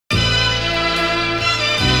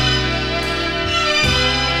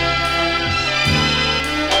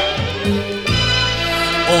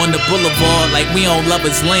On the boulevard like we on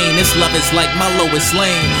Lover's Lane. This love is like my lowest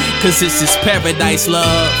lane, cause this is paradise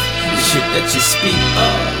love. The shit that you speak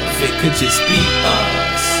of, it could just be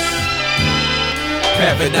us.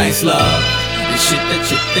 Paradise love. The shit that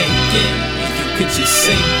you're thinking, and you could just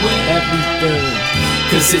sing with everything,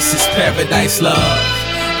 cause this is paradise love.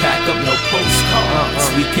 Pack up no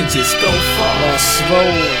postcards, we can just go far. Let's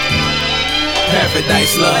roll.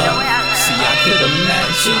 Paradise love. See, I could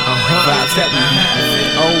imagine vibes that we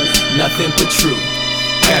having. Oh, nothing but true.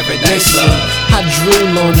 Paradise listen, love. I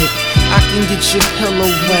drool on it. I can get your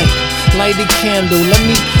pillow wet. Light a candle, let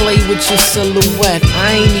me play with your silhouette.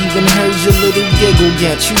 I ain't even heard your little giggle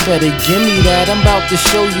yet. You better give me that. I'm about to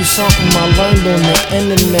show you something I learned on the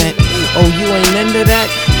internet. Oh, you ain't into that?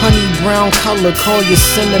 Honey brown color, call you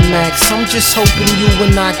Cinemax. I'm just hoping you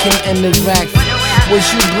and I can interact. Was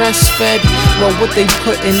you breastfed? Well, what they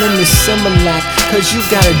putting in the Similac? Cause you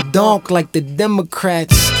got a donk like the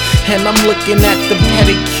Democrats. And I'm looking at the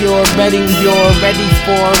pedicure, betting you're ready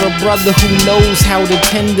for a brother who knows how to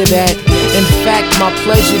tend to that. In fact, my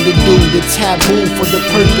pleasure to do the taboo for the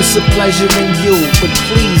purpose of pleasuring you. But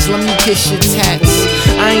please, let me kiss your tats.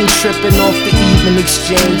 I ain't tripping off the even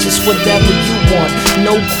exchange, it's whatever you want.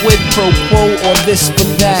 No quid pro quo or this for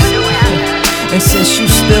that. And since you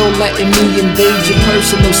still letting me invade your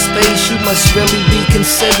personal space, you must really be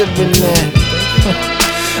considering that.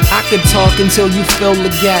 I could talk until you fill the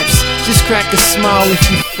gaps. Just crack a smile if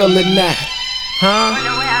you feelin' that. Huh?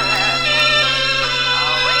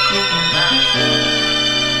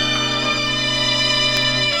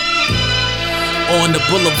 On the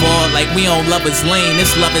boulevard like we on Lover's Lane.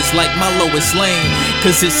 This love is like my lowest lane,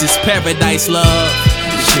 cause this is paradise love.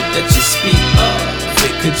 The shit that you speak of,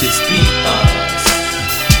 it could just be us.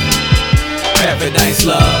 Paradise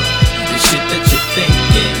love. The shit that you're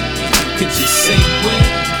thinking, and you could just sing with,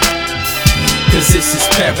 cause this is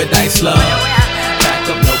paradise love. Pack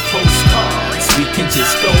up no postcards, we can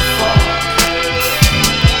just go far.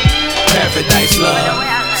 Paradise love.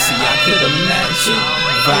 See, I could imagine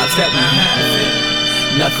vibes that we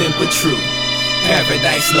having, nothing but true.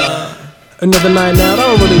 Paradise love. Another night out, I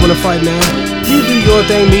don't really wanna fight now. You do your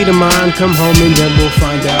thing, me to mine, come home and then we'll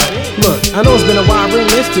find out. Look, I know it's been a while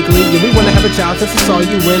realistically, yeah, we wanna have a child since I saw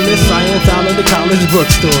you in this science out in the college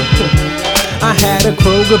bookstore. I had a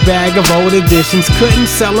Kroger bag of old editions, couldn't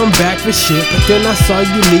sell them back for shit, but then I saw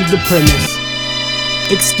you leave the premise.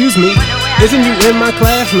 Excuse me, isn't you in my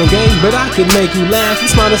class? No game, but I could make you laugh. You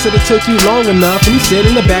smiled and said it took you long enough, and you sit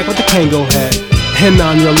in the back with the Kango hat, and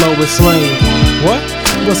on your lowest lane. What?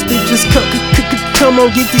 Well, speak just come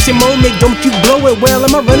on, get this your moment, don't you blow it well.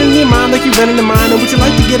 Am I running in your mind like you running in mine? And would you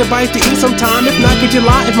like to get a bite to eat sometime? If not, could you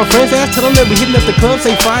lie? If my friends ask, tell them that we hitting up the club,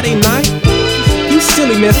 say Friday night. You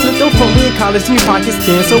silly mister, don't front me in college in your pockets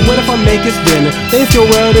thin. So what if I make us dinner? Things go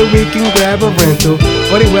well that we can grab a rental.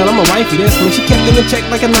 Or well, I'm a wifey this one, she kept in the check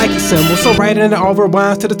like a Nike symbol. So right in it all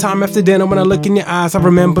rewinds to the time after dinner. When I look in your eyes, I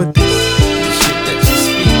remember this. The shit that you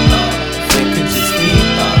speak of, it could just be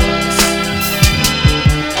us.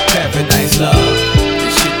 Paradise love.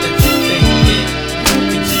 The shit that you're thinking,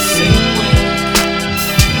 you could just sing with,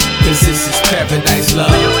 cause this is paradise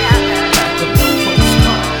love. Pack up no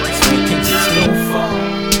postcards, we can just go far.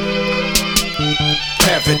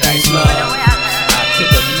 Paradise love. I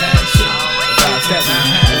could imagine vibes that we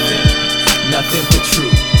having, nothing but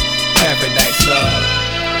true. Paradise love.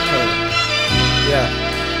 Yeah.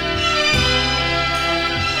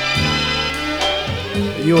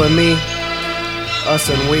 You and me, us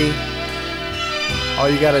and we. All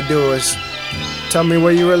you gotta do is tell me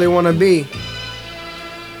where you really wanna be.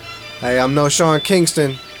 Hey, I'm no Sean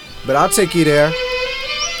Kingston, but I'll take you there.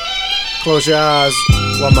 Close your eyes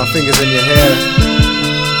while my fingers in your hair.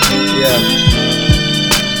 Yeah.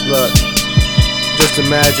 Look, just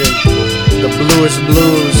imagine the bluest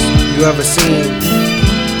blues you ever seen,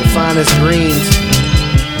 the finest greens,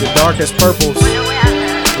 the darkest purples,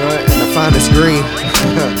 right, and the finest green.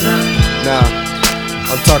 Now,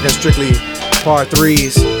 I'm talking strictly par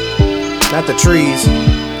threes, not the trees,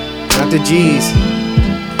 not the G's,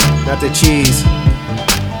 not the cheese.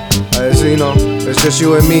 So, you know, it's just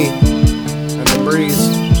you and me and the breeze.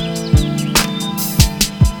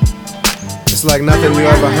 It's like nothing you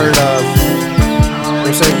ever heard of.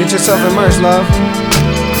 I'm saying, get yourself immersed, love.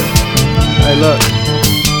 Hey, look,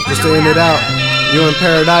 just to end it out, you in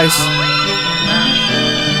paradise,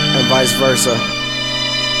 and vice versa.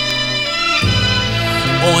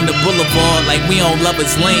 On the boulevard like we on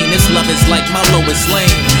Lover's Lane. This love is like my lowest lane,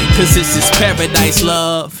 cause this is paradise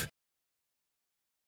love.